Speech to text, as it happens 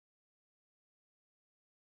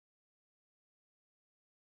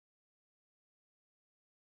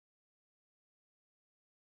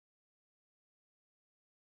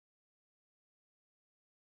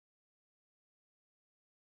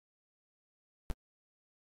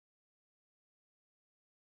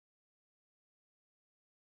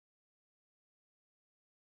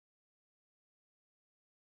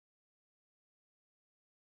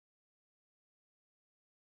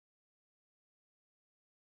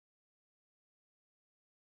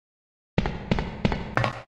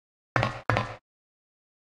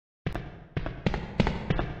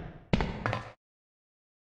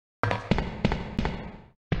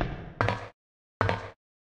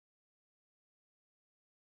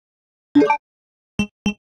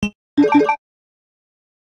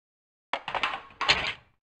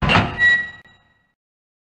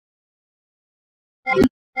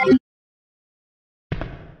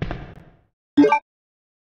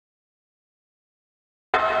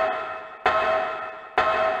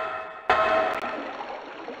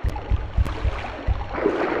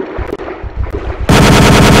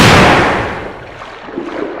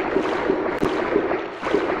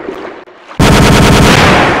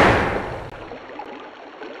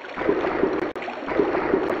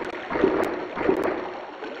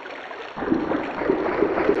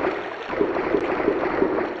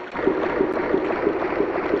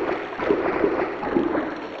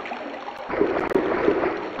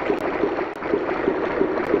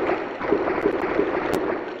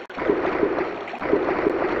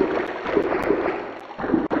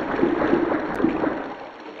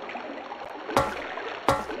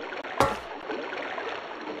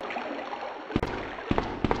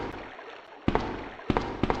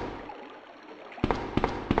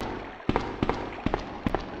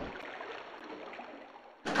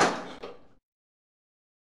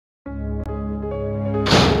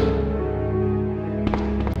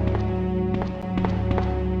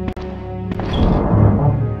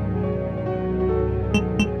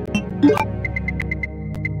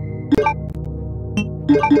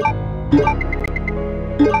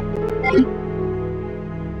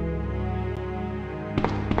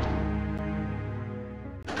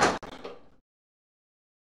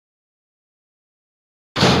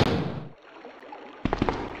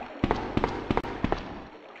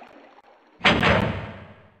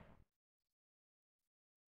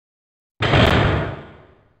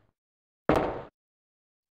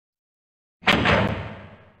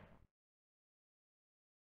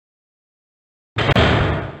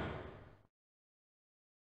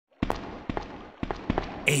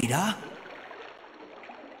Ada?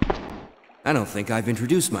 I don't think I've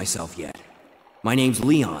introduced myself yet. My name's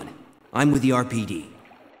Leon. I'm with the RPD.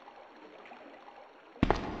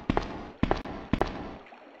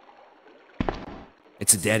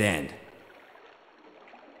 It's a dead end.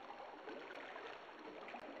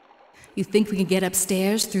 You think we can get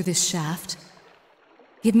upstairs through this shaft?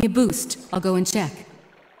 Give me a boost. I'll go and check.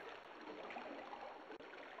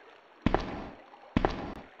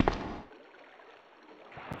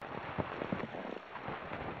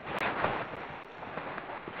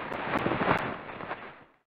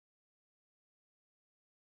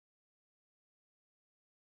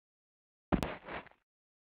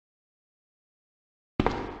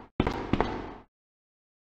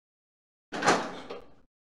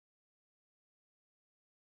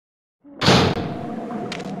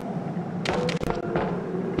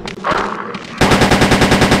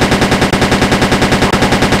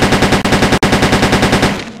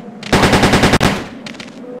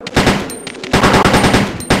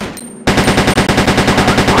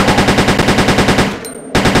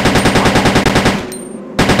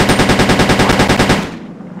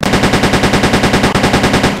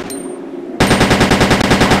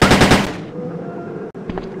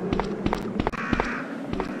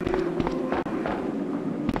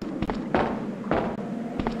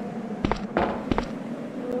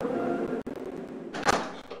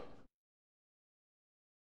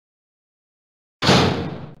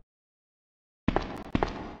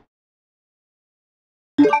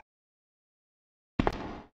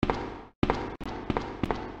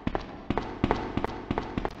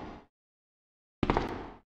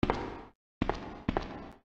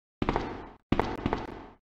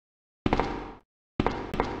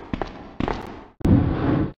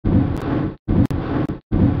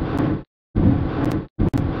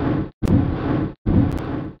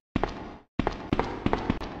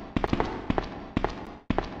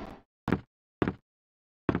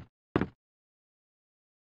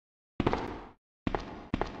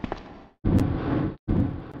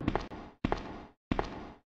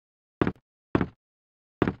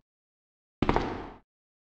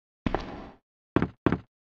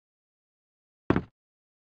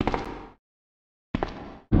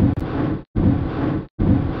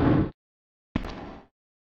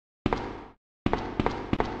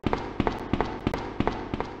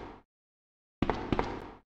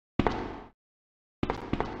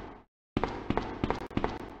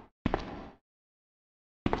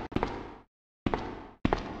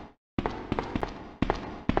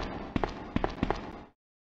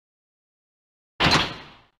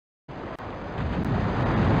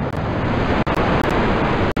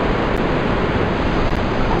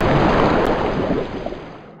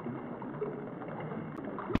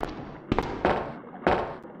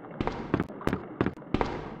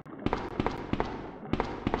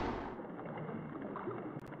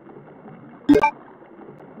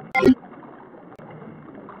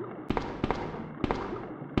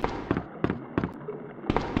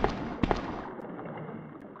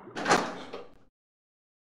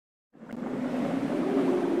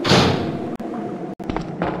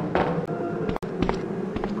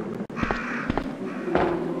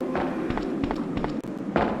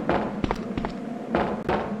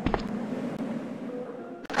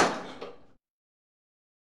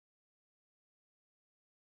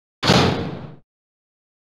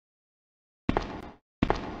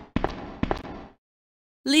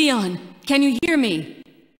 Leon, can you hear me?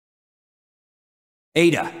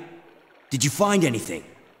 Ada, did you find anything?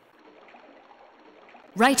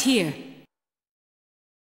 Right here.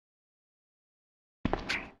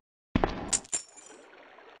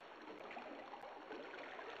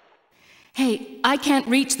 Hey, I can't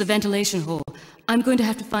reach the ventilation hole. I'm going to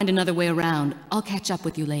have to find another way around. I'll catch up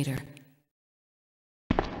with you later.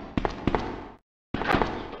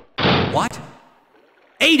 What?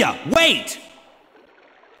 Ada, wait!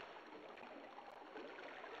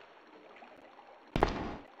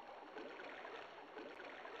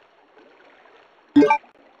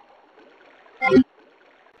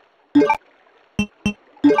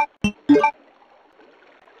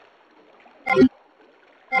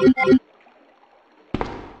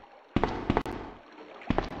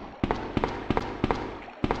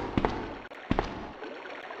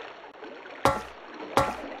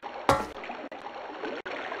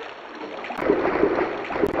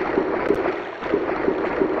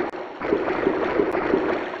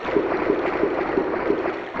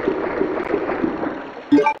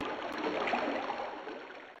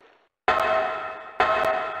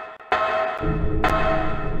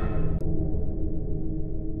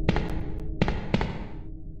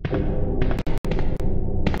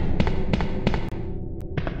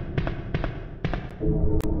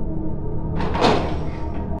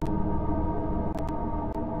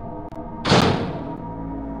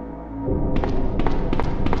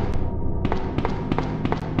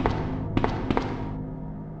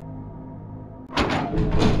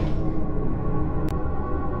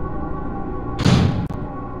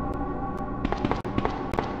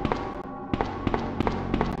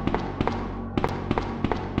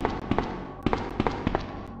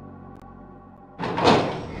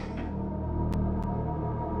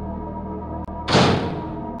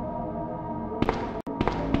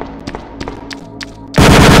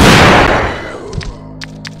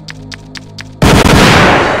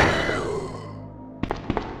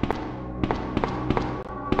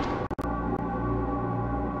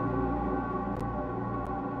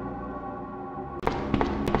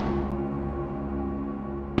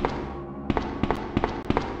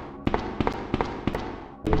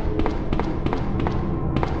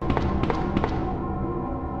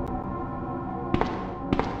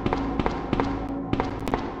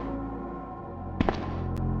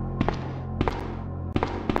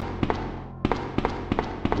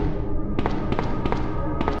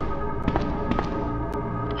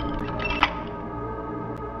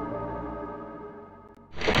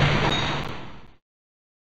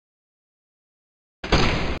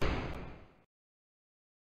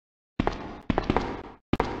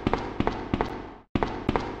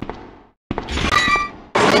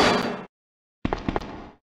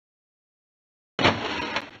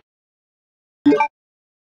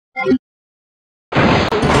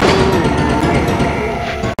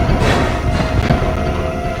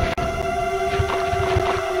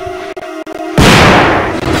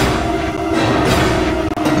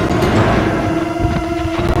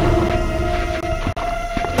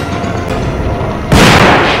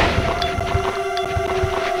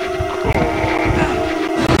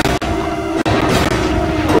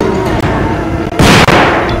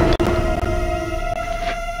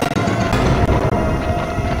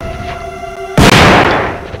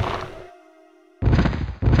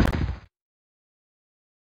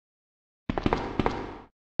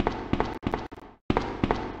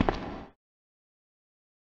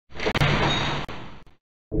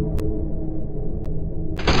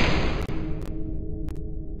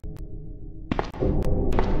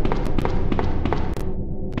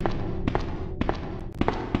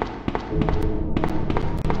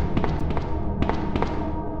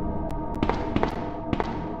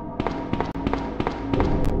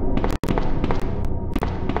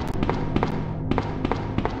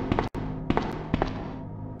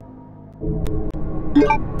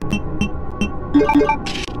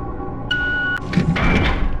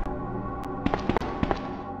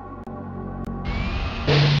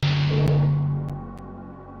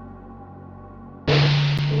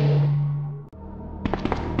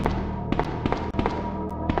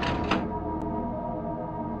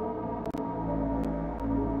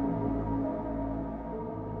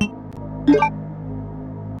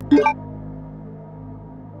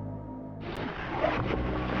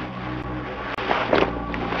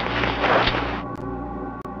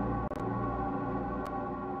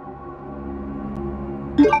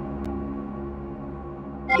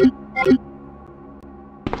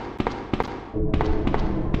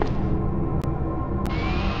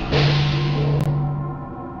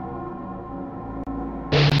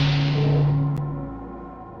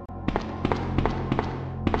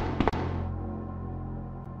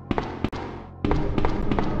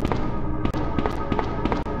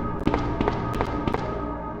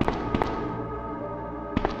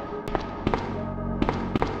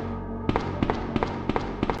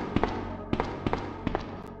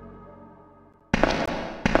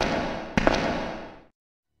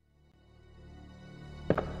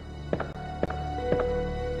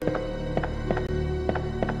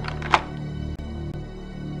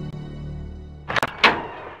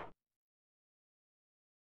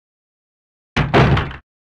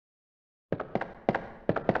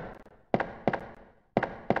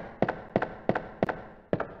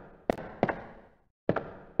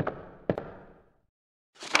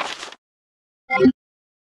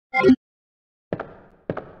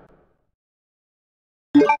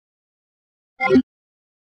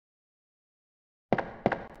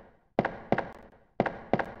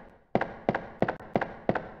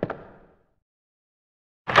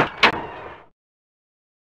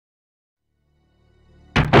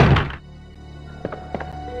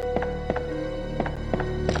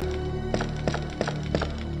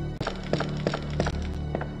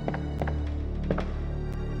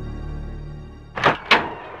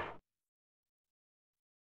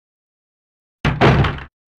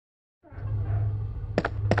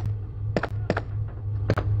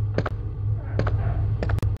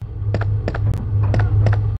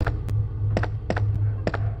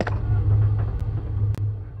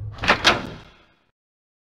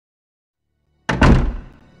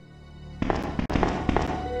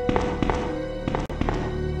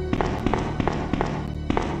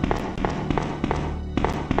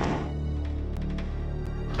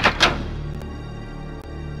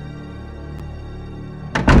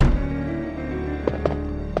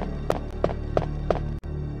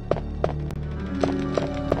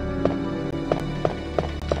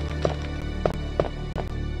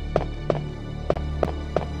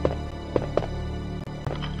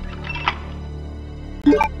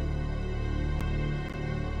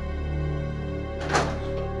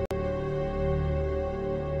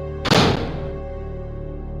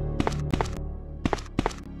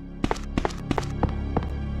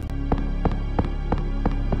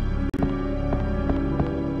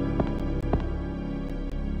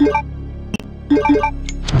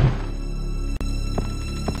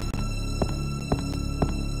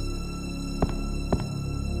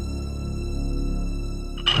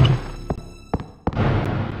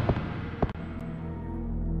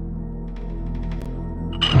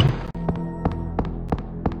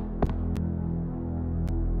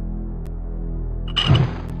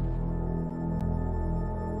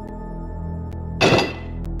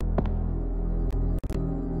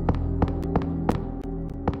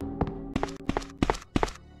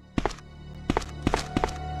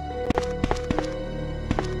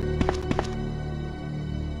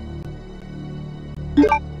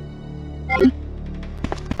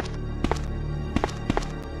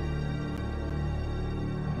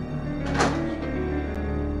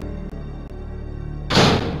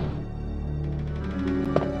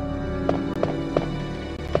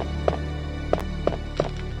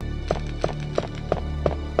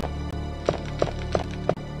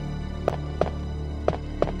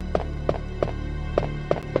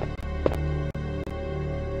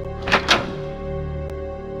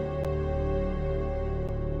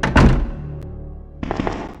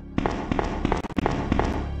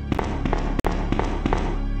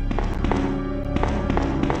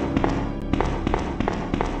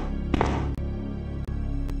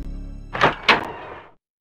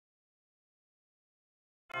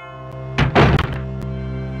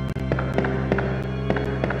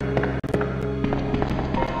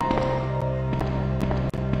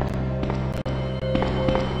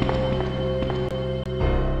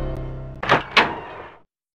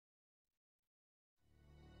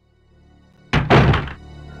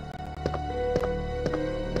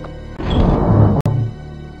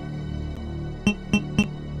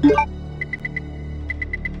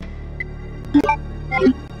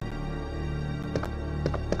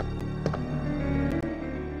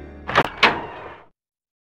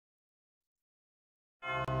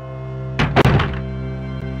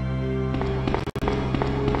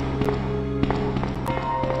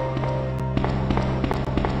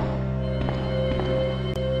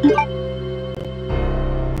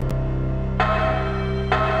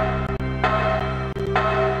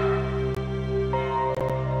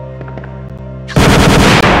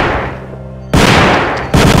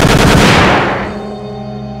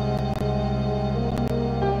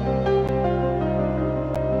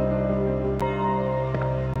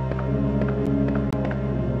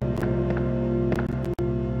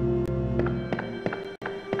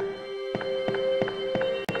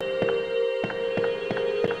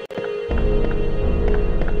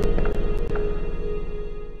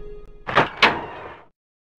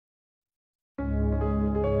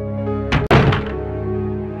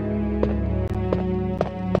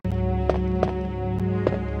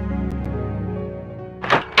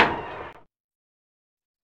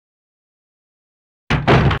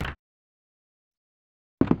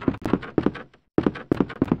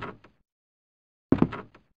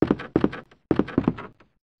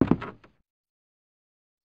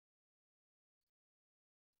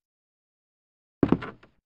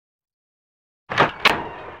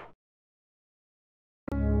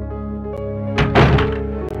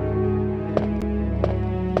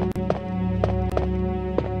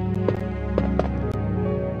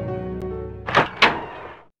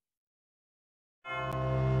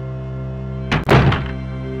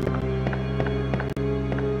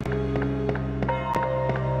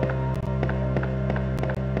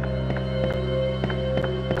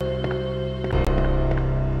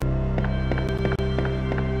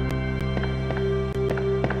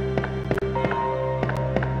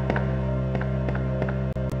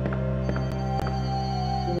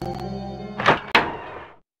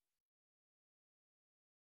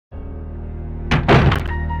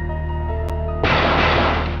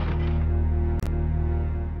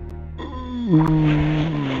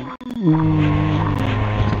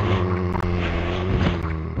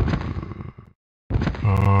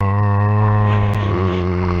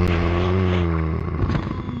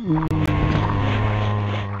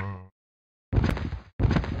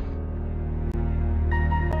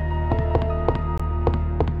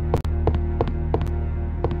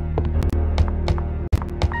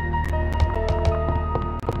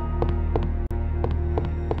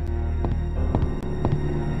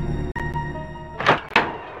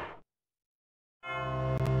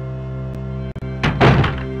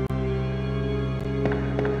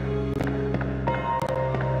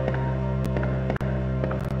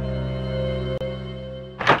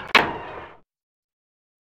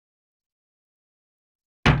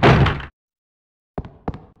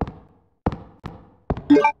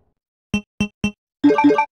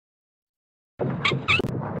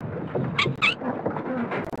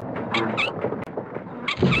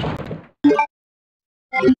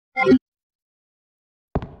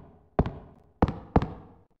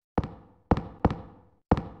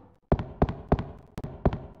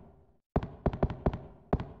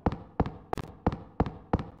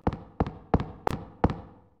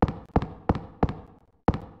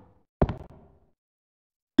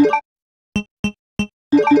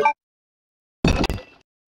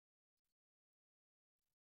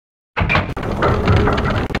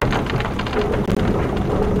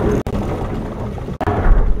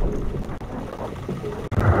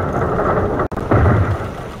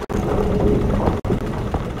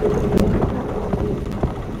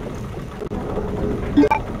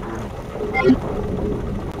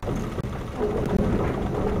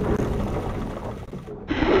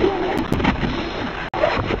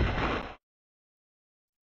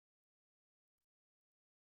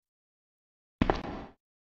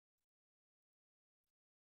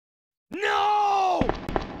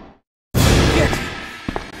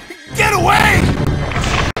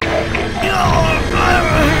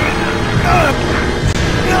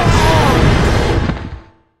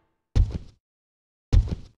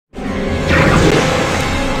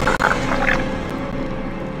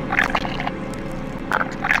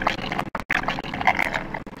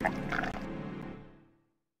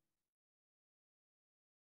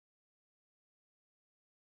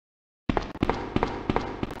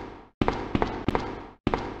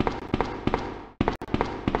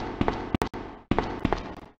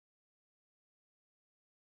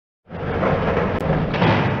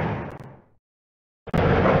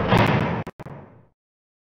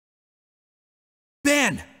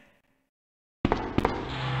 Ben!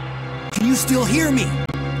 Can you still hear me?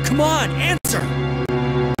 Come on, answer!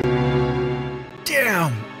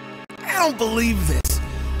 Damn! I don't believe this.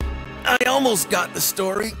 I almost got the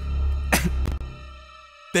story.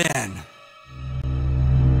 Ben.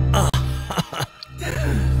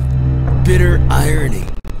 Bitter irony.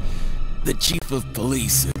 The chief of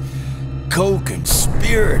police, a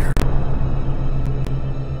co-conspirator.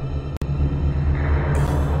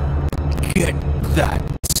 Get that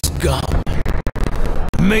scum.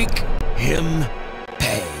 Make him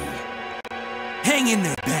pay. Hang in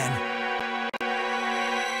there, Ben.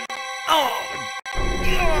 Oh,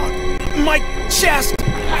 my chest!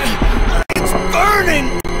 It's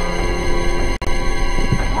burning!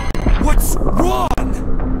 What's wrong?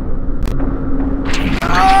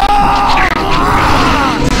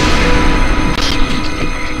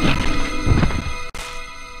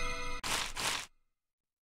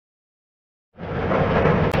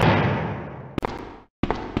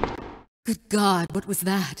 Good God, what was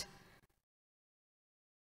that?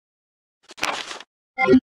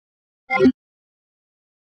 Where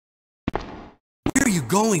are you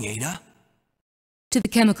going, Ada? To the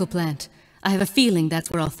chemical plant. I have a feeling that's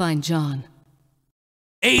where I'll find John.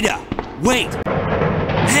 Ada! Wait!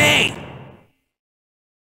 Hey!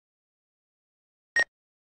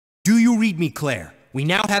 Do you read me, Claire? We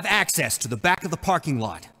now have access to the back of the parking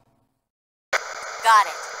lot. Got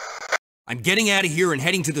it. I'm getting out of here and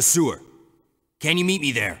heading to the sewer. Can you meet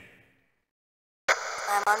me there?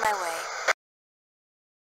 I'm on my way.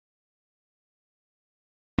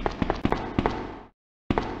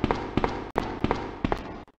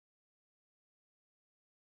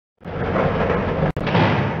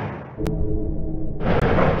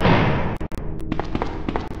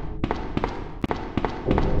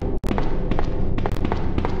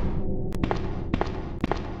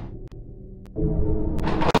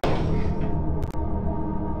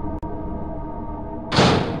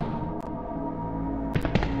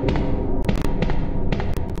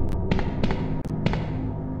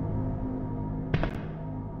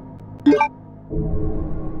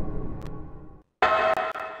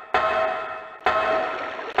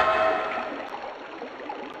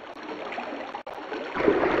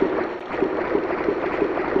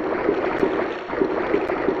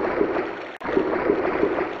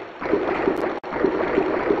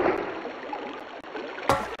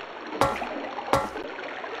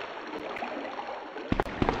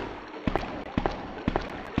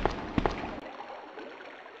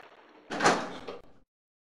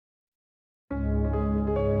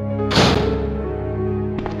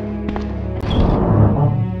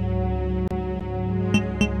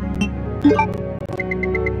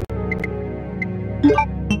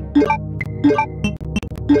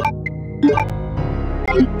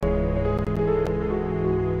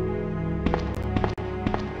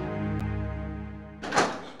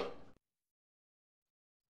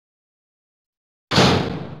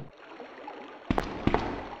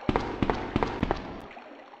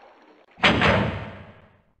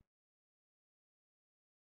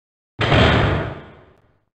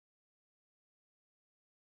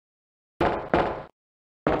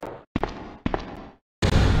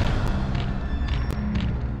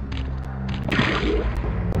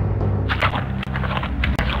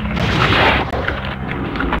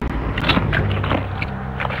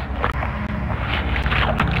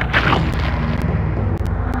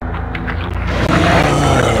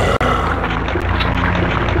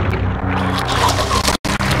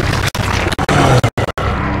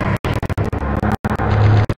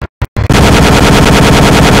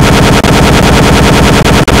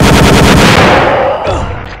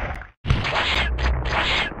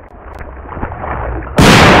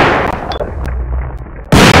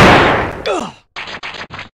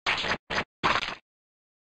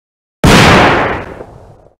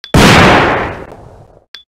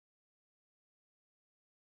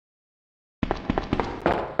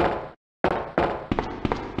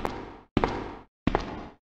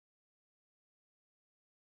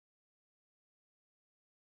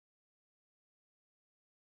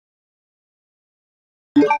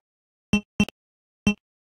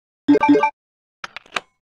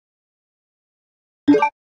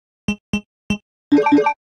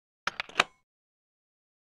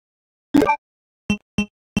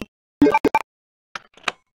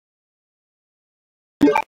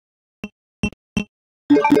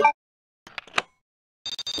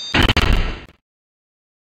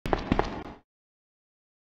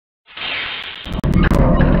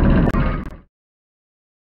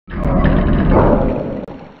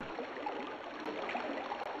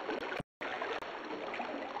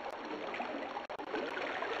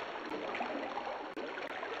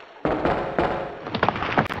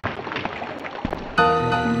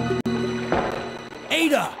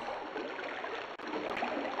 Ada!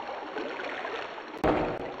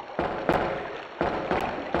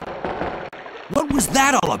 What was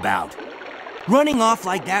that all about? Running off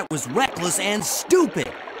like that was reckless and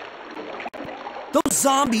stupid. Those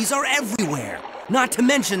zombies are everywhere, not to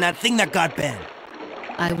mention that thing that got Ben.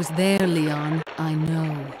 I was there, Leon. I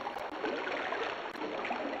know.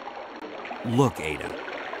 Look, Ada.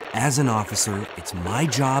 As an officer, it's my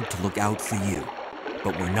job to look out for you.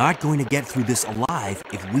 But we're not going to get through this alive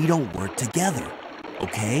if we don't work together,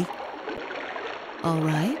 okay? All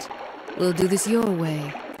right. We'll do this your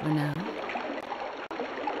way for now.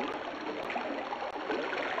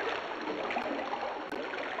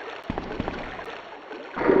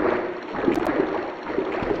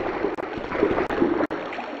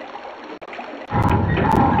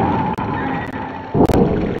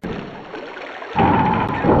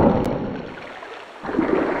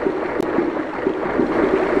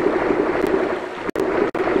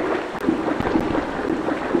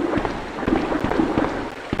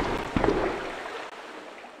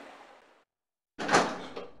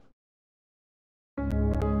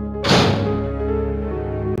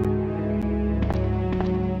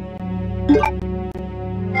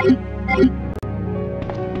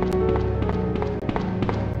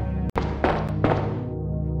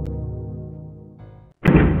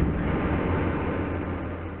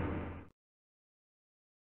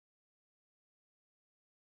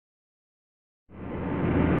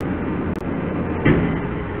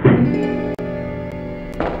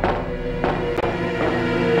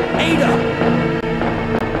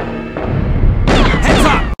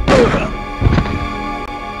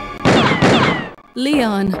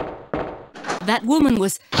 Leon, that woman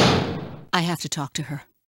was... I have to talk to her.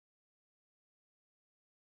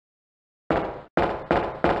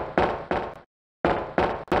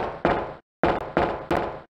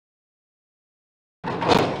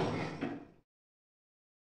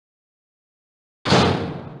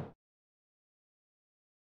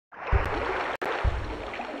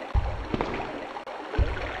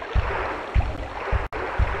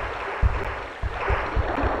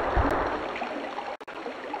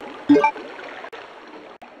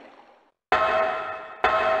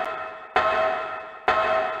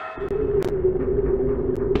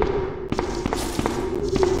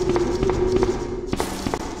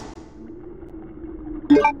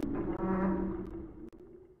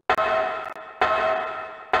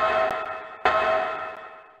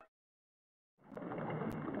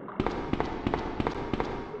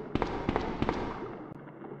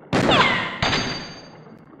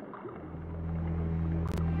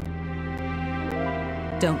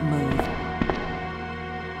 Don't move.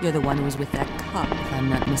 You're the one who was with that cop, if I'm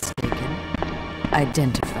not mistaken.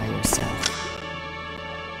 Identify yourself.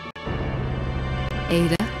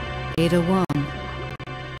 Ada Wong.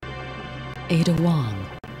 Ada Wong.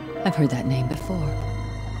 I've heard that name before.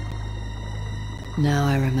 Now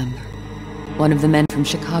I remember. One of the men from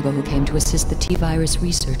Chicago who came to assist the T-virus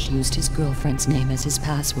research used his girlfriend's name as his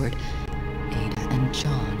password. Ada and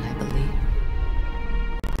John, I believe.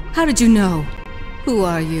 How did you know? Who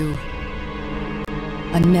are you?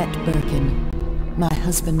 Annette Birkin. My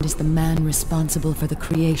husband is the man responsible for the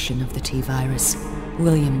creation of the T-virus.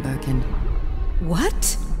 William Birkin.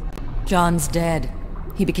 What? John's dead.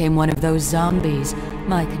 He became one of those zombies.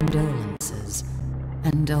 My condolences.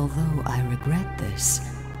 And although I regret this,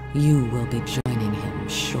 you will be joining him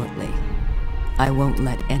shortly. I won't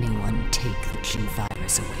let anyone take the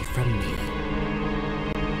G-virus away from me.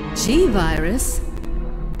 G-virus?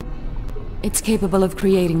 It's capable of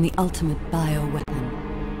creating the ultimate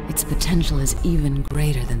bioweapon. Its potential is even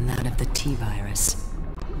greater than that of the T-virus.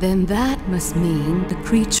 Then that must mean the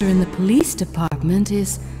creature in the police department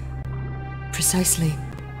is... Precisely.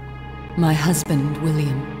 My husband,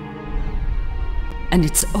 William. And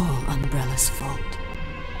it's all Umbrella's fault.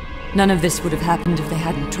 None of this would have happened if they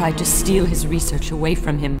hadn't tried to steal his research away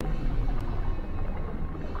from him.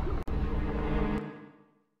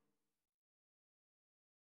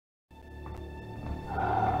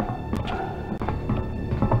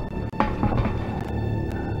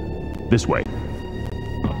 This way.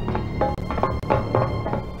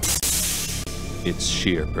 It's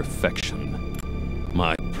sheer perfection.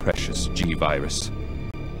 My precious G-virus.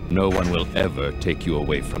 No one will ever take you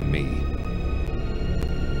away from me.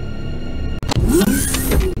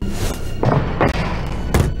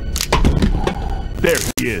 There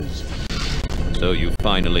he is. So you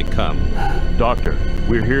finally come. Doctor,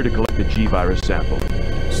 we're here to collect the G-virus sample.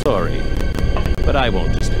 Sorry, but I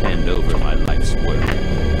won't just hand over my life's work.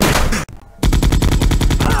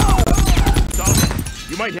 Stop it!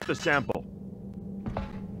 You might hit the sample.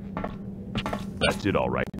 That's it, all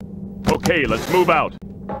right. Okay, let's move out.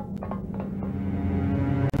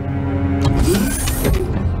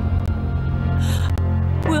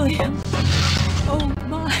 William! Oh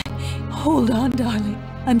my! Hold on, darling.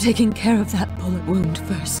 I'm taking care of that bullet wound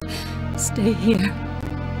first. Stay here.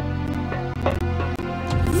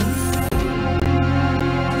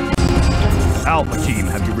 Alpha team,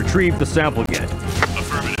 have you retrieved the sample yet?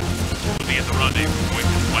 Affirmative. We'll be at the rendezvous point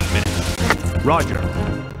in 1 minute. Roger.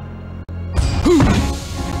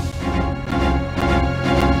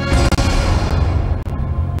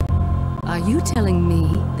 Are you telling me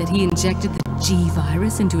that he injected the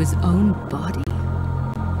G-virus into his own body?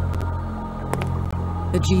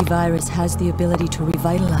 The G-virus has the ability to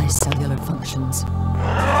revitalize cellular functions.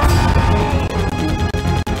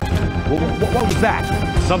 What was that?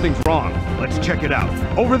 Something's wrong. Let's check it out.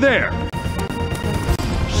 Over there!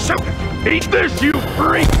 Shoot it! Eat this, you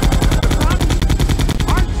freak!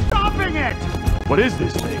 I'm stopping it! What is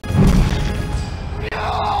this thing?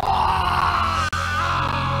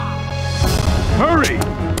 Hurry!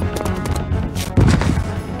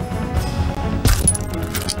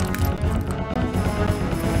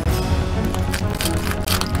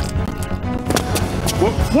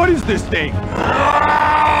 What is this thing?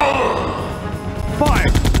 Fire!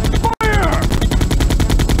 Fire!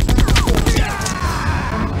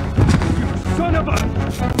 You son of a...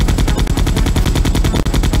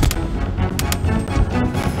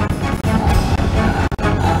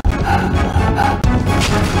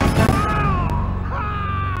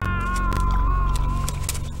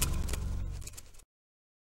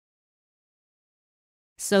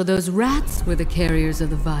 So those rats were the carriers of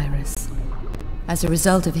the virus. As a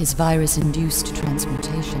result of his virus-induced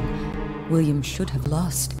transmutation, William should have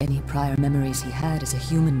lost any prior memories he had as a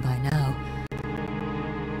human by now.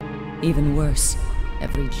 Even worse,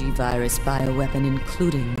 every G-virus bioweapon,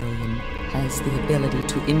 including William, has the ability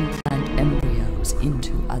to implant embryos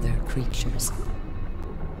into other creatures.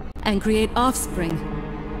 And create offspring.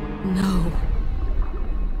 No.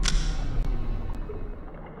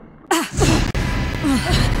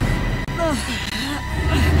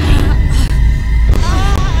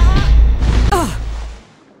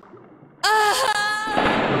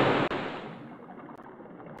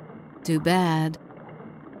 Too bad.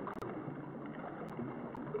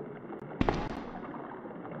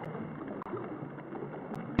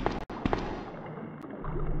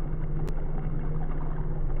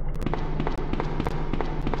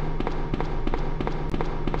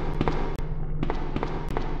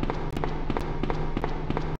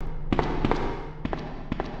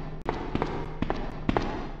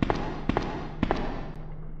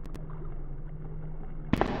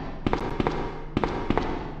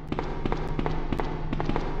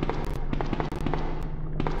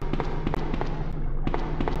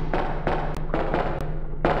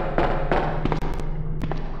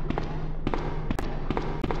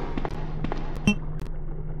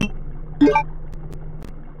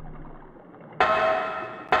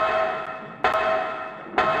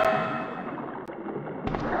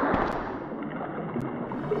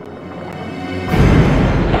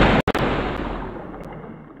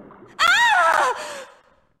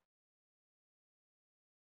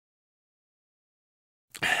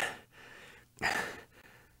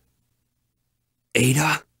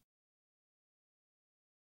 Ada?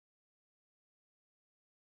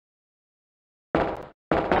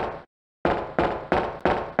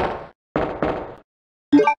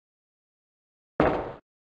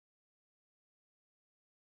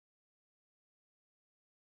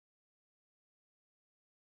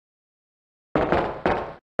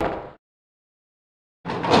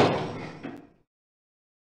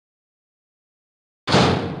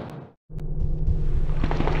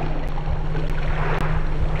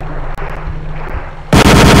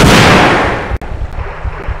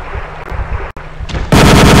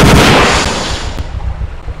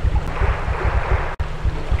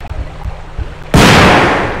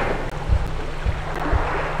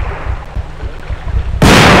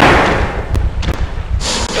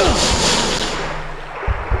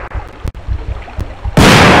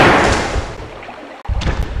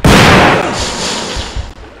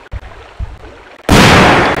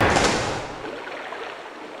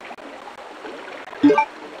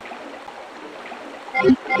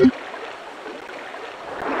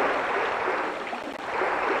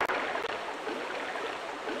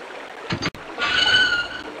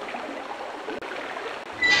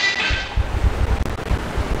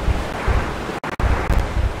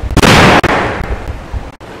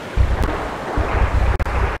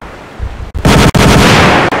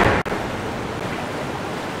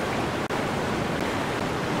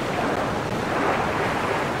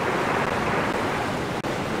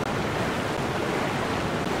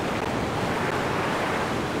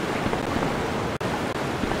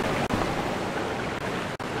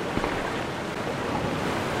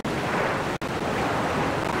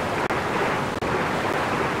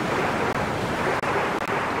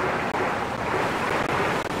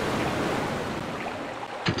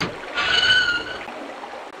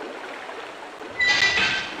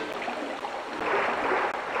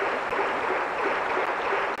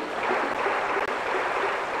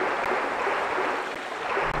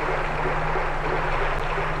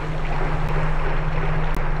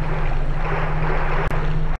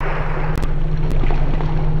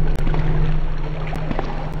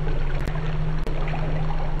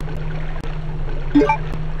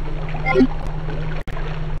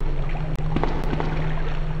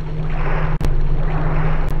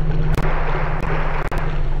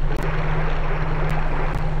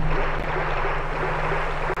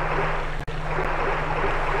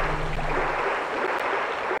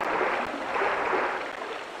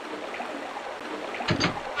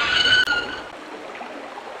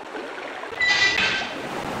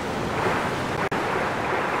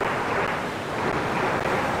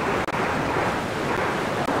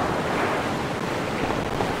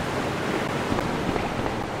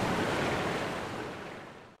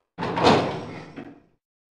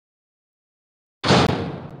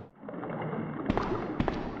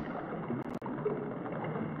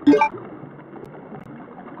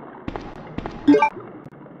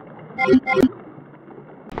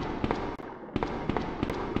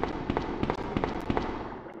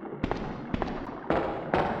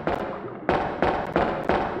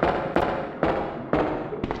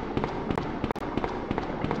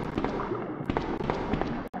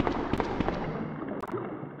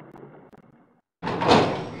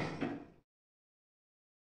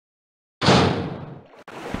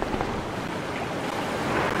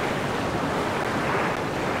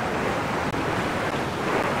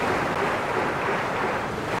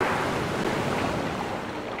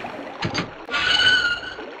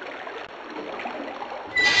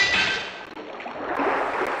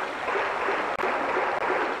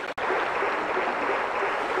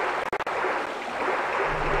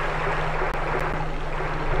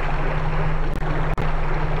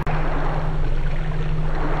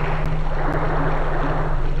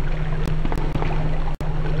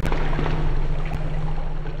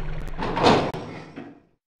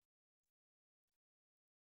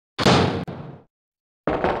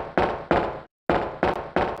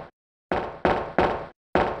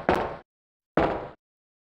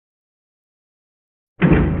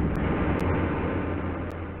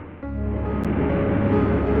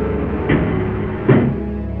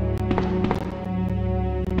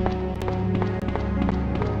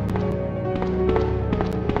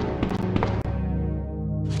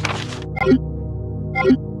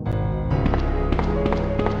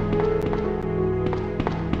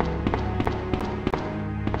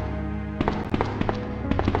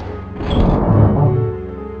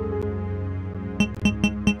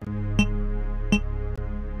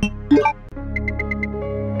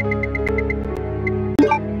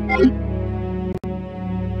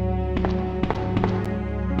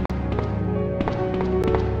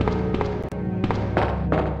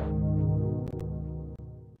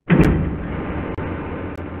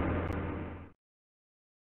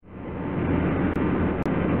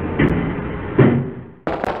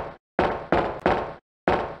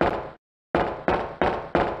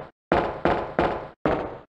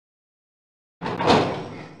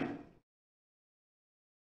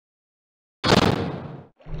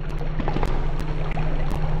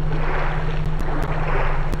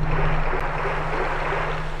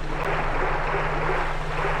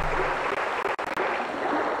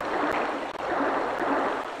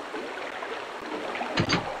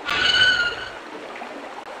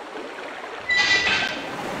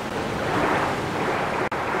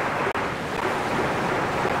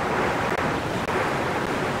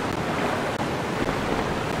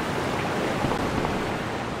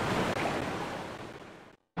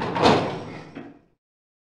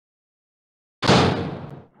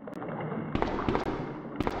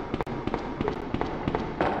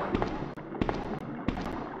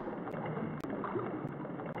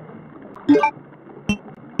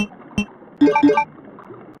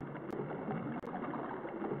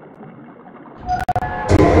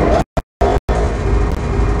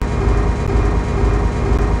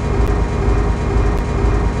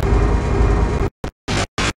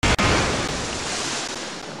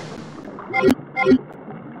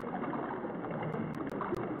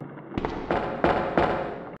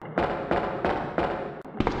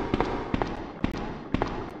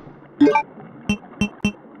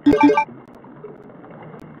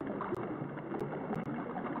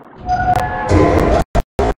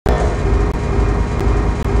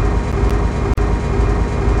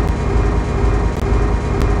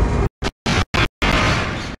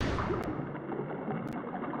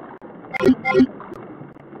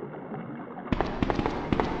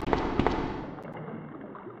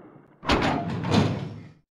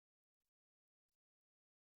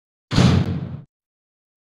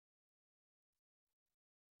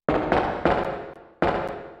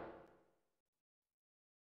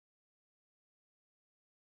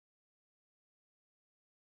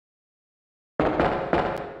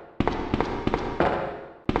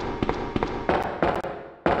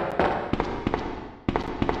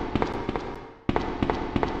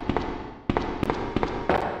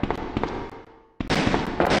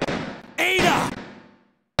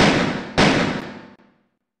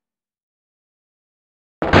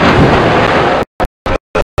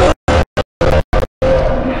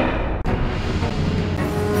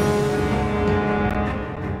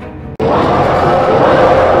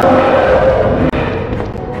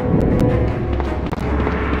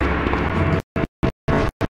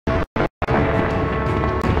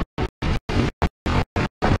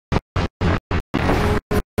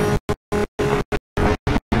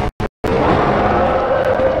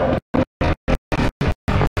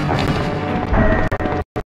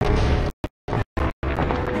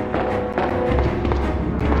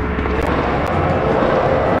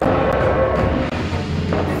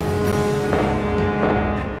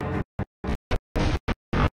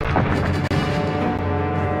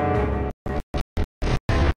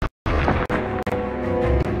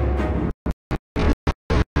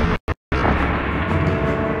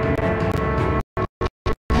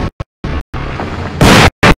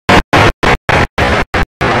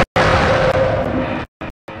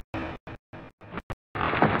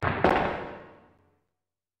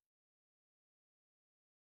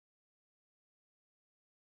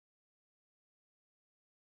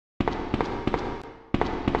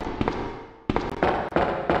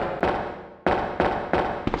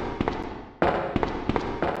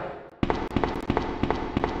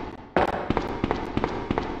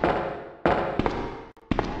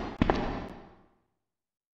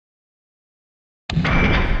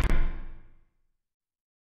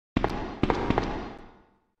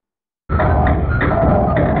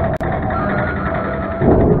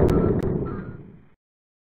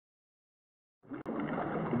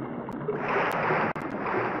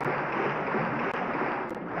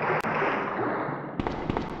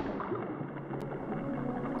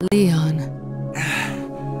 Leon.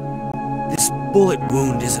 This bullet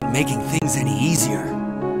wound isn't making things any easier.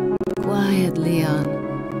 Quiet, Leon.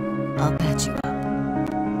 I'll patch you up.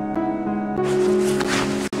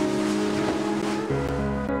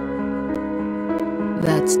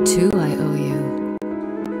 That's 2 I owe you.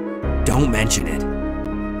 Don't mention it.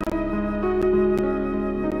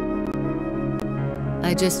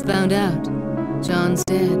 I just found out. John's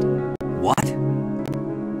dead. What?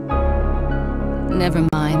 Never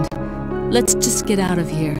mind. Let's just get out of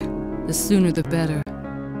here. The sooner the better.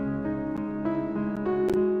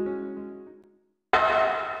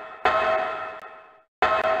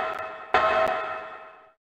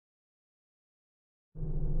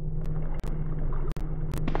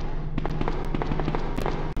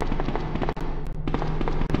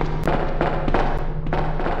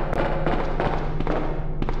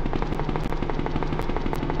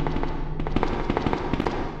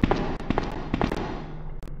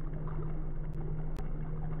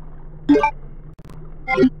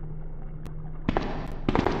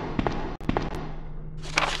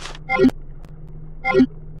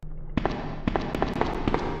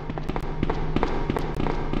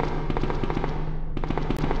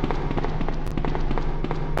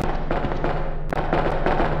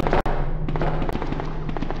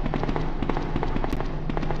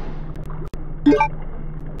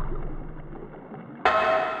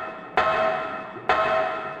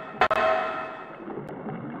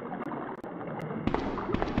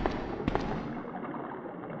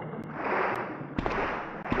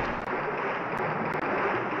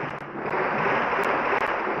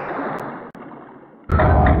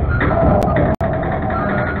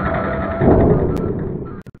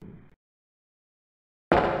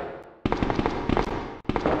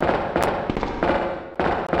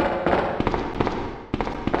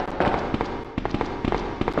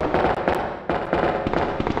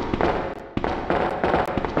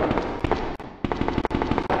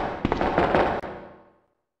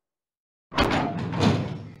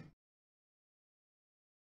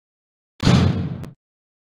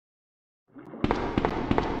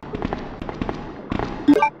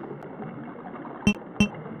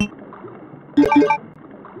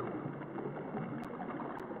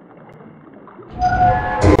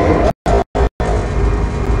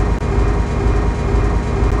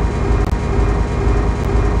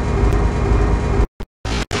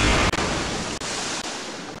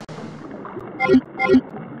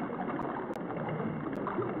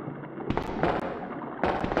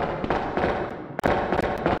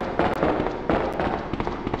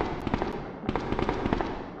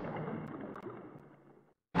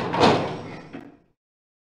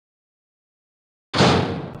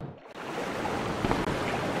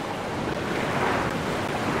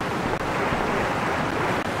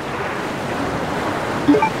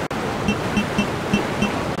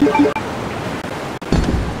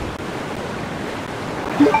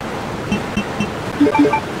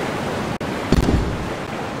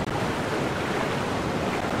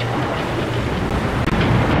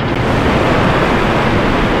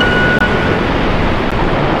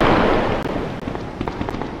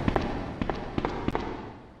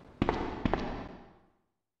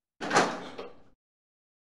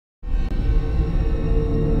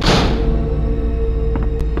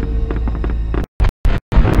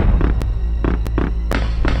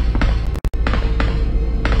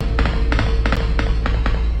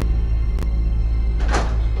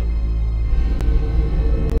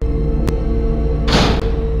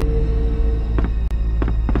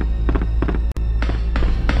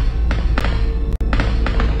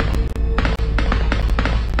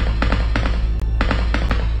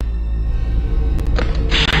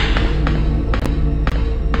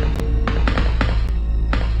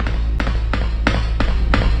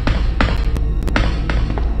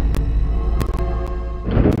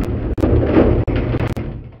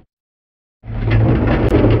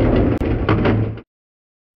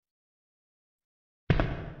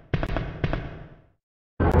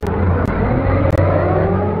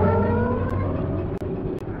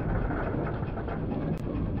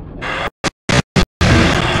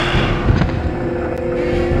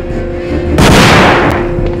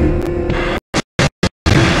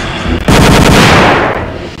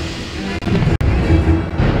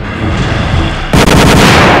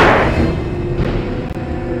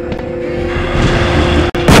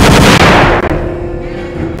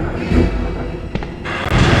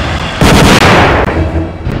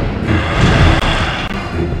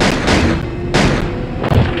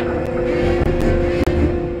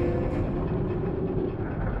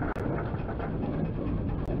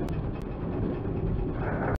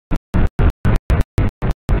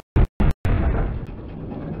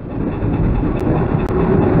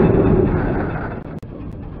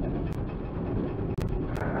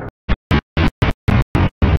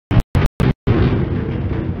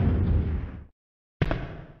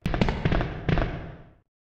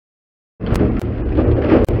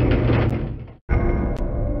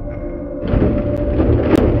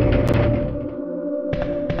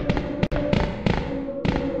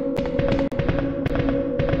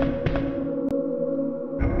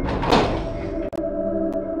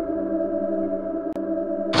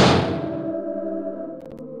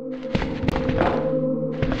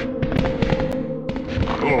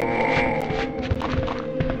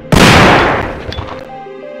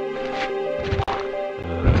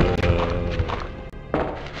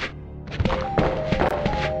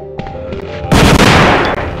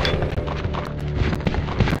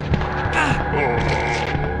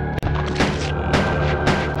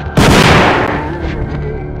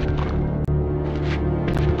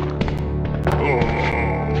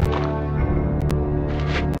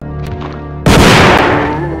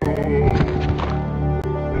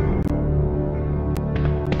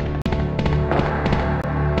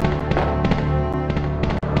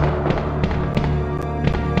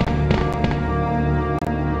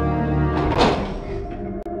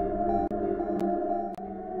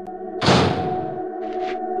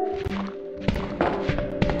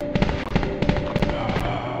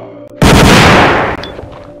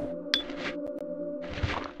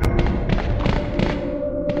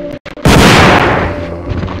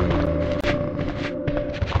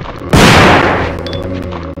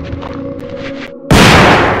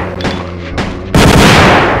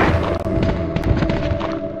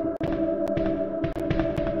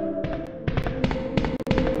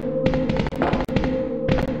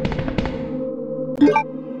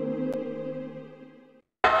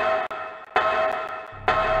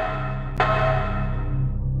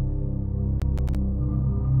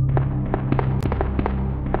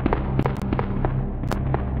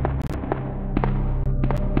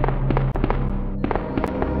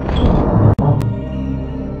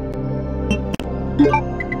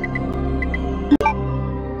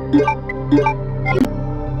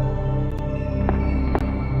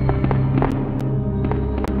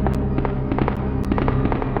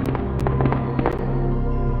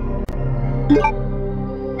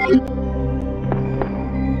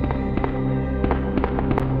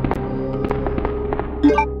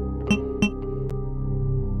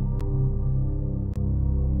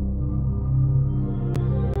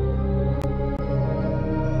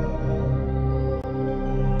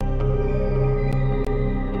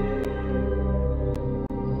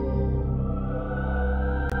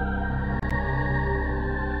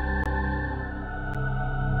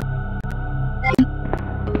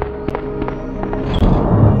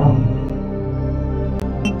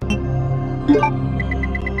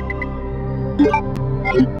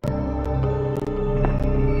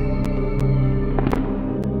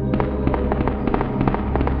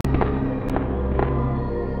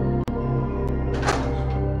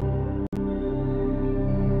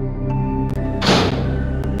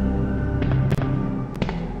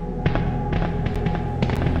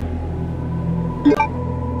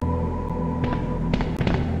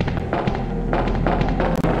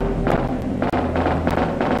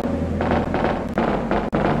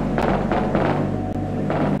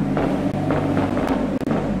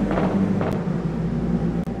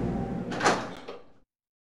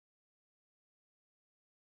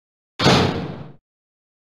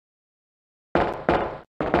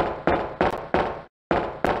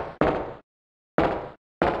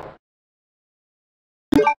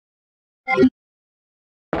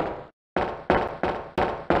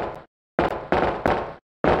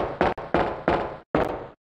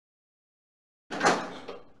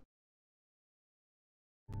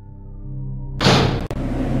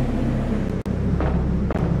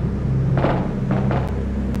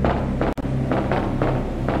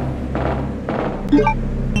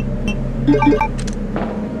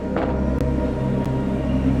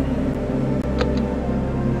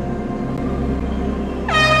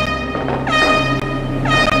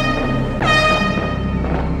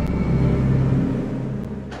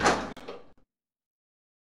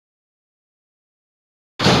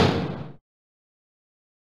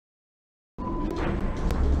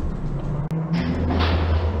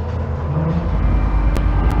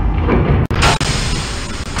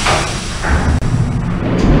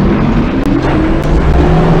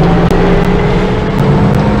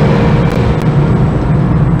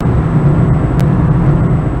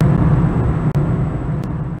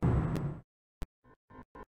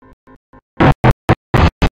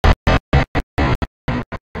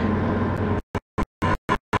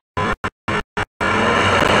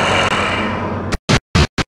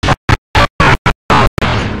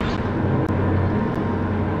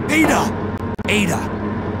 Ada!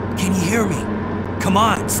 Can you hear me? Come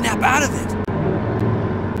on, snap out of it!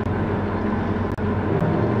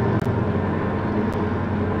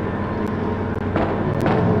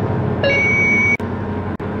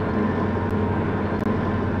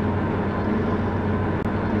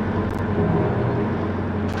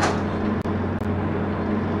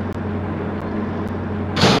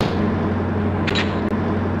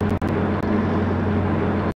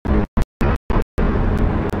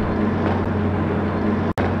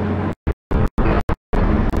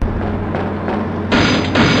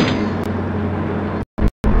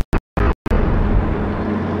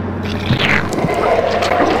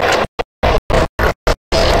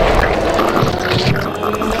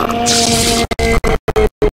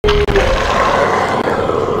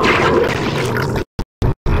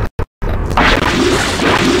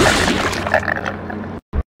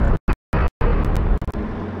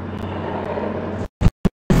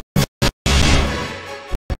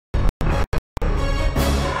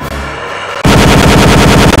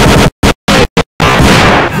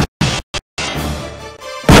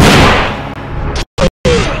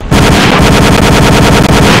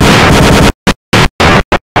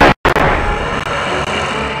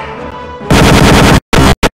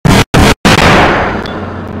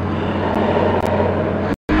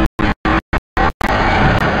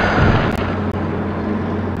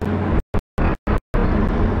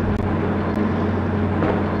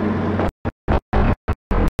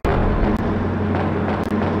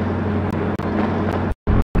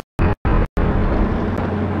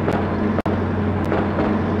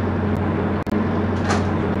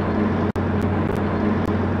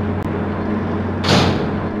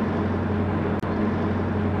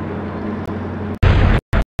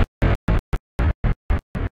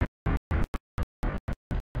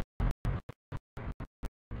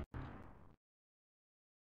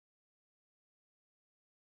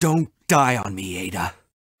 Don't die on me, Ada.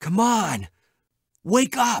 Come on!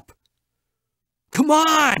 Wake up! Come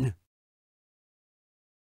on!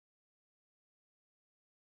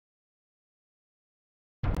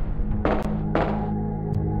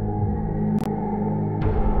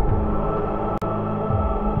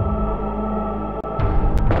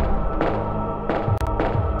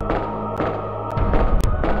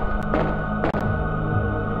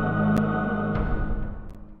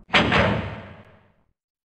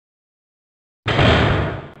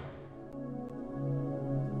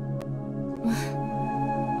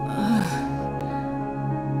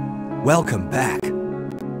 Welcome back.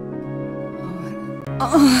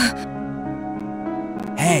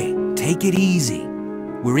 Hey, take it easy.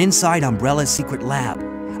 We're inside Umbrella's secret lab.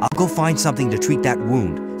 I'll go find something to treat that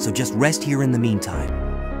wound, so just rest here in the meantime.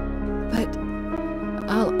 But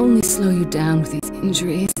I'll only slow you down with these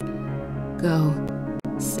injuries. Go.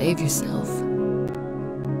 Save yourself.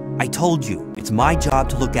 I told you, it's my job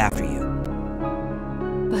to look after you.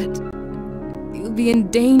 But you'll be in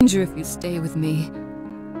danger if you stay with me.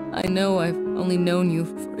 I know I've only known you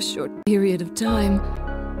for a short period of time,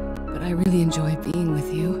 but I really enjoy being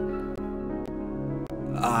with you.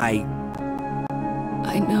 I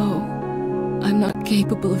know I'm not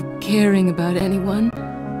capable of caring about anyone,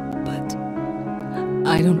 but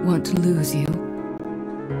I don't want to lose you.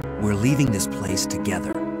 We're leaving this place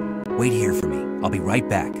together. Wait here for me. I'll be right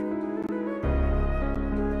back.